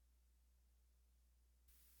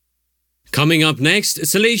Coming up next,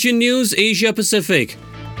 Salesian News Asia Pacific.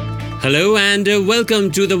 Hello and welcome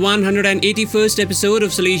to the 181st episode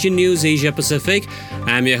of Salesian News Asia Pacific.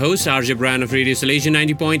 I'm your host RJ Brand of Radio Salesian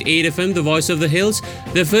 90.8 FM, the voice of the hills,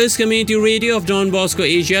 the first community radio of Don Bosco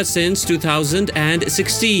Asia since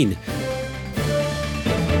 2016.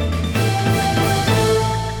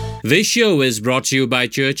 This show is brought to you by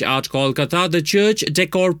Church Art Kolkata, the church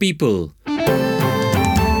decor people.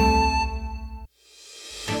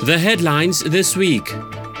 The headlines this week.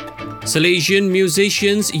 Salesian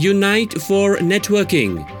musicians unite for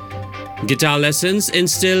networking. Guitar lessons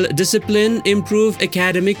instill discipline, improve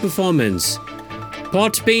academic performance.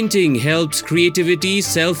 Pot painting helps creativity,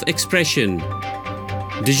 self-expression.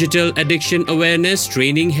 Digital addiction awareness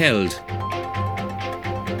training held.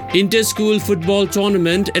 Inter-school football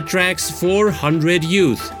tournament attracts 400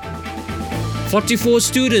 youth. 44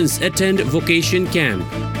 students attend vocation camp.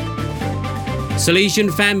 Salesian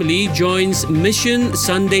family joins Mission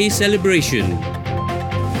Sunday celebration.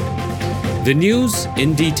 The news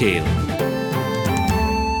in detail.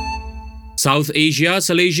 South Asia,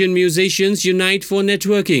 Salesian musicians unite for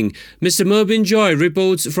networking. Mr. Mervyn Joy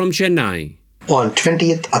reports from Chennai. On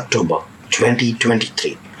 20th October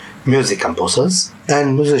 2023, music composers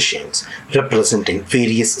and musicians representing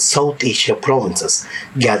various South Asia provinces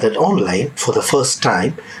gathered online for the first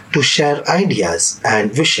time to share ideas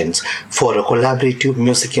and visions for a collaborative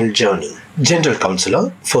musical journey. General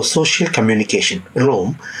Counsellor for Social Communication,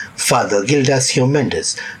 Rome, Father Gildasio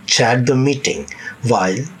Mendes, chaired the meeting,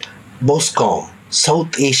 while BOSCOM,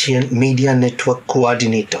 South Asian Media Network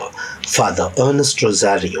Coordinator, Father Ernest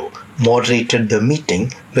Rosario, moderated the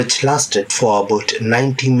meeting, which lasted for about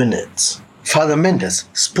 90 minutes. Father Mendes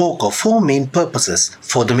spoke of four main purposes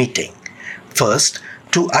for the meeting. First,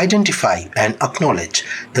 to identify and acknowledge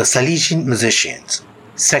the Salesian musicians.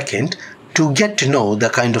 Second, to get to know the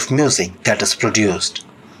kind of music that is produced.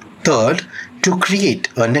 Third, to create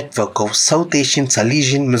a network of South Asian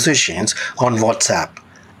Salesian musicians on WhatsApp.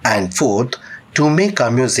 And fourth, to make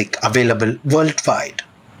our music available worldwide.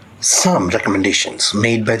 Some recommendations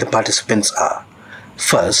made by the participants are: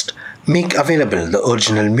 first, make available the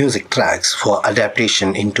original music tracks for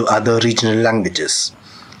adaptation into other regional languages.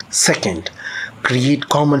 Second, create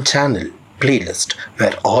common channel playlist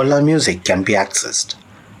where all our music can be accessed.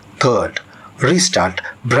 Third, restart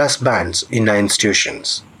brass bands in our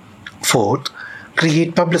institutions. Fourth,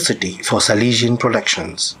 create publicity for Salesian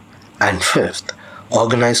productions. And fifth,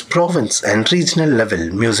 organize province and regional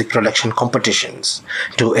level music production competitions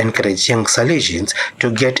to encourage young Salesians to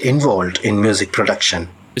get involved in music production.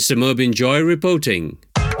 Mr. Mervyn Joy reporting.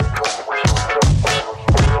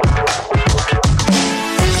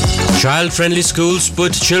 Child-friendly schools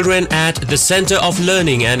put children at the center of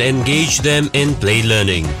learning and engage them in play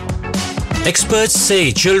learning. Experts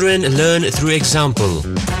say children learn through example.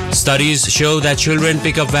 Studies show that children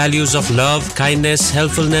pick up values of love, kindness,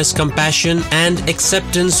 helpfulness, compassion, and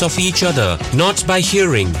acceptance of each other, not by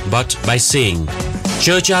hearing, but by seeing.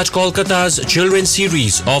 Church Art Kolkata's Children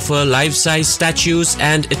series offer life-size statues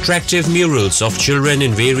and attractive murals of children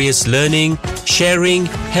in various learning, sharing,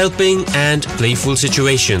 helping, and playful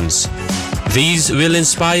situations. These will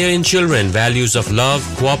inspire in children values of love,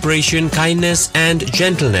 cooperation, kindness, and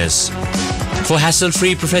gentleness. For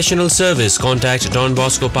hassle-free professional service, contact Don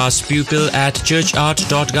Bosco Past Pupil at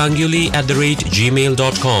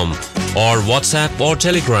churchart.ganguli@gmail.com or WhatsApp or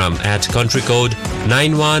Telegram at country code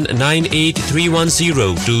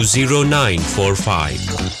 919831020945.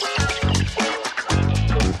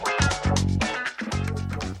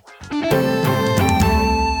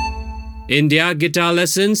 India guitar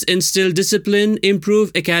lessons instill discipline,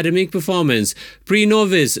 improve academic performance.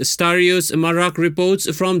 Pre-novice Starios Marak reports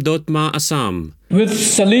from Dotma, Assam. With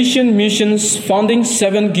Salesian missions founding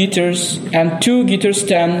 7 guitars and 2 guitar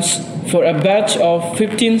stands for a batch of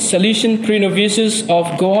 15 Salesian pre-novices of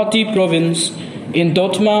Guwahati province in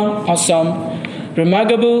Dotma, Assam,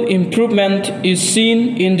 remarkable improvement is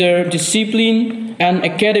seen in their discipline and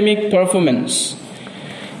academic performance.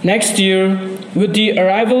 Next year, with the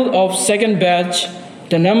arrival of second batch,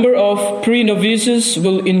 the number of pre-novices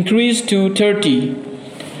will increase to 30.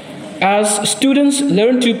 As students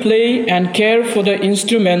learn to play and care for the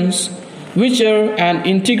instruments, which are an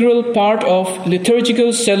integral part of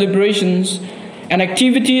liturgical celebrations and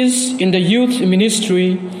activities in the youth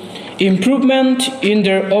ministry, improvement in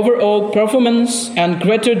their overall performance and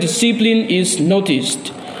greater discipline is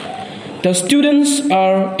noticed. The students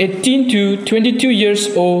are 18 to 22 years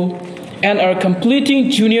old and are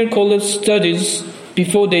completing junior college studies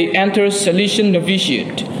before they enter Salesian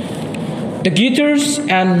novitiate. The guitars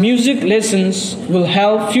and music lessons will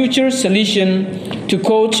help future Salesian to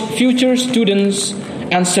coach future students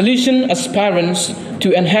and Salesian aspirants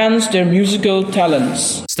to enhance their musical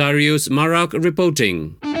talents. Starius Marak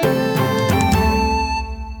reporting.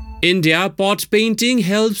 India pot painting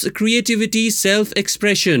helps creativity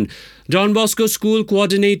self-expression. Don Bosco School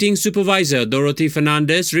Coordinating Supervisor Dorothy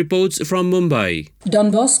Fernandez reports from Mumbai. Don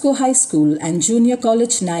Bosco High School and Junior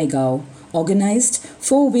College Naigaon organized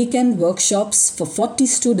 4 weekend workshops for 40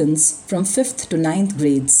 students from 5th to 9th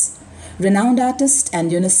grades. Renowned artist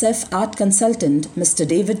and UNICEF art consultant Mr.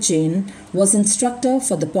 David Jain was instructor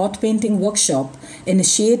for the pot painting workshop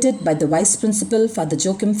initiated by the Vice Principal Father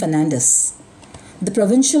Joachim Fernandez. The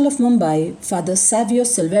Provincial of Mumbai, Father Savio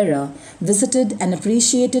Silvera, visited and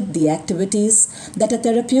appreciated the activities that are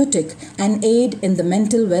therapeutic and aid in the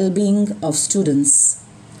mental well-being of students.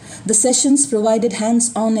 The sessions provided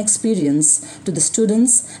hands-on experience to the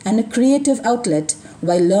students and a creative outlet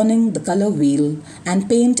while learning the color wheel and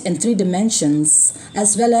paint in 3 dimensions,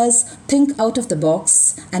 as well as think out of the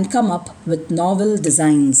box and come up with novel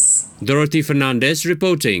designs. Dorothy Fernandez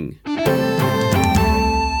reporting.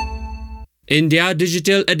 India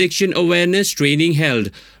Digital Addiction Awareness Training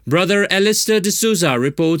held. Brother Alistair D'Souza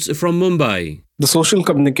reports from Mumbai. The Social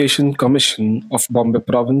Communication Commission of Bombay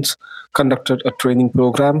Province conducted a training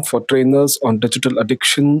program for trainers on digital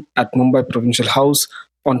addiction at Mumbai Provincial House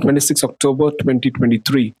on 26 October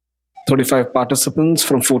 2023. 35 participants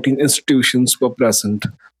from 14 institutions were present.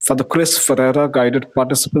 Father Chris Ferreira guided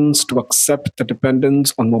participants to accept the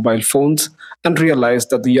dependence on mobile phones and realize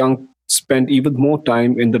that the young spend even more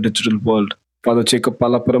time in the digital world. Father Jacob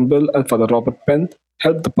Palaparambil and Father Robert Penn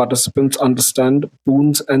helped the participants understand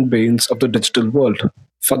boons and banes of the digital world.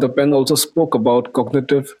 Father Penn also spoke about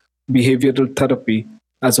cognitive behavioral therapy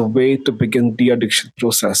as a way to begin the de-addiction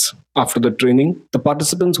process. After the training, the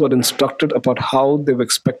participants were instructed about how they were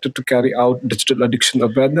expected to carry out digital addiction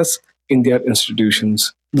awareness in their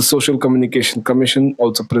institutions. The Social Communication Commission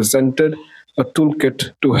also presented a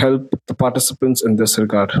toolkit to help the participants in this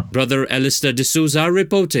regard. Brother Alistair D'Souza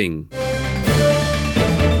reporting.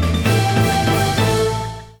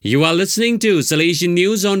 You are listening to Salesian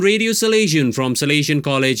News on Radio Salesian from Salesian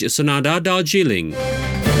College, Sonada, Darjeeling.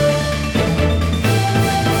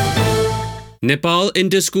 Nepal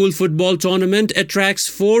Inter-School Football Tournament attracts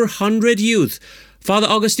 400 youth. Father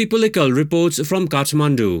Augusti Pulikal reports from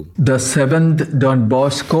Kathmandu. The 7th Don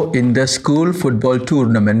Bosco Inter-School Football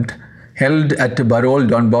Tournament held at Barol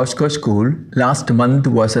Don Bosco School last month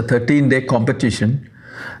was a 13-day competition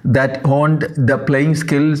that honed the playing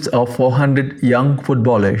skills of 400 young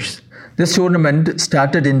footballers. This tournament,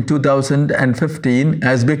 started in 2015,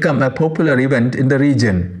 has become a popular event in the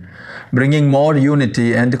region, bringing more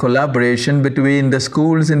unity and collaboration between the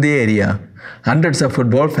schools in the area. Hundreds of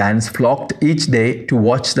football fans flocked each day to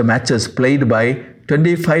watch the matches played by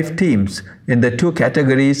 25 teams in the 2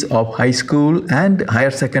 categories of high school and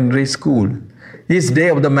higher secondary school. Each day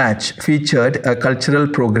of the match featured a cultural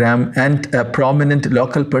program and a prominent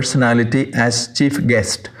local personality as chief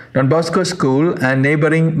guest. Don Bosco School and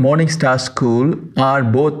neighboring Morning Star School are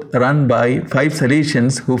both run by 5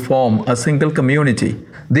 Salesians who form a single community.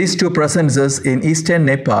 These 2 presences in eastern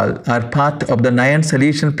Nepal are part of the 9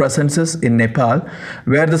 Salesian presences in Nepal,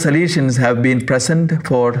 where the Salesians have been present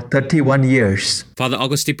for 31 years. Father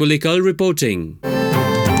Augusti Pulikal reporting.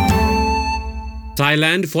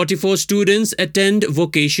 Thailand, 44 students attend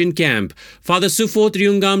vocation camp. Father Sufot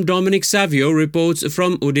Ryungam Dominic Savio reports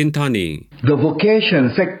from Udin Thani. The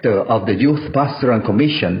vocation sector of the Youth Pastoral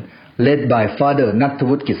Commission, led by Father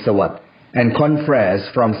Nattawut Kisawat and confreres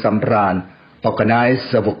from Sampran,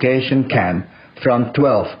 organized a vocation camp from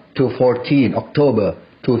 12 to 14 October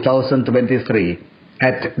 2023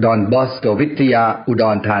 at Don Bosco Vidya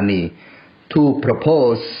Udon Thani to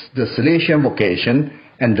propose the Salesian vocation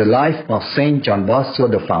and the life of Saint John Bosco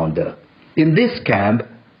the founder. In this camp,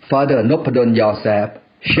 Father Nopadon Yosef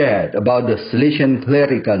shared about the Salesian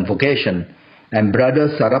clerical vocation, and Brother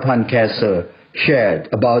Sarapan Keser shared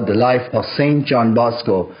about the life of Saint John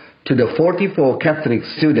Bosco to the 44 Catholic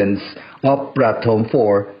students of Prathom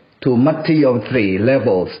 4 to Matthew 3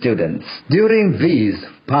 level students. During these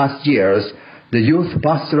past years, the Youth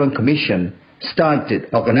Pastoral Commission started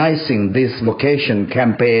organizing this vocation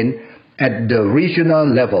campaign at the regional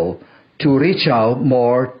level to reach out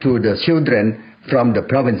more to the children from the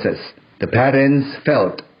provinces. The parents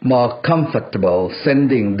felt more comfortable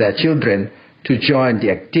sending their children to join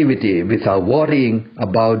the activity without worrying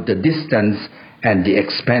about the distance and the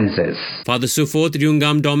expenses. Father Sufot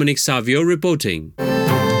Ryungam Dominic Savio reporting.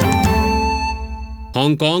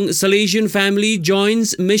 Hong Kong Salesian family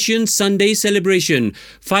joins Mission Sunday celebration.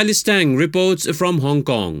 Philistang reports from Hong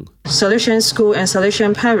Kong. Salesian School and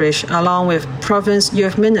Salesian Parish, along with Province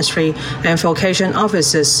Youth Ministry and Vocation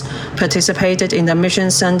officers, participated in the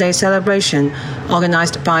Mission Sunday celebration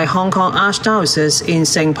organized by Hong Kong Archdiocese in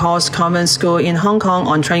St. Paul's Convent School in Hong Kong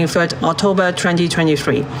on 23rd October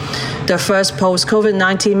 2023. The first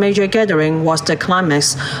post-COVID-19 major gathering was the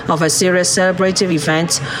climax of a serious celebrative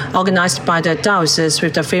event organized by the diocese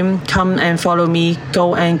with the theme "Come and Follow Me,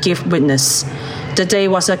 Go and Give Witness." The day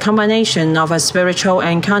was a combination of a spiritual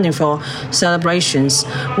and carnival celebrations,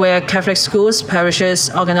 where Catholic schools,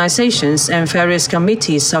 parishes, organizations, and various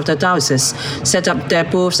committees of the diocese set up their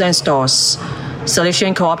booths and stalls.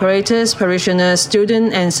 Salesian cooperators, parishioners,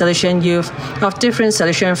 students, and Salesian youth of different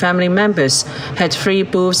Salesian family members had free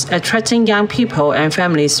booths attracting young people and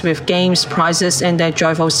families with games, prizes, and their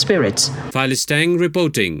joyful spirit. Philistang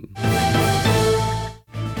reporting.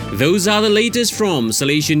 Those are the latest from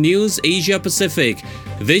Salesian News Asia Pacific.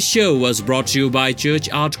 This show was brought to you by Church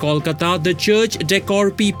Art Kolkata, the church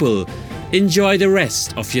decor people. Enjoy the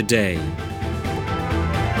rest of your day.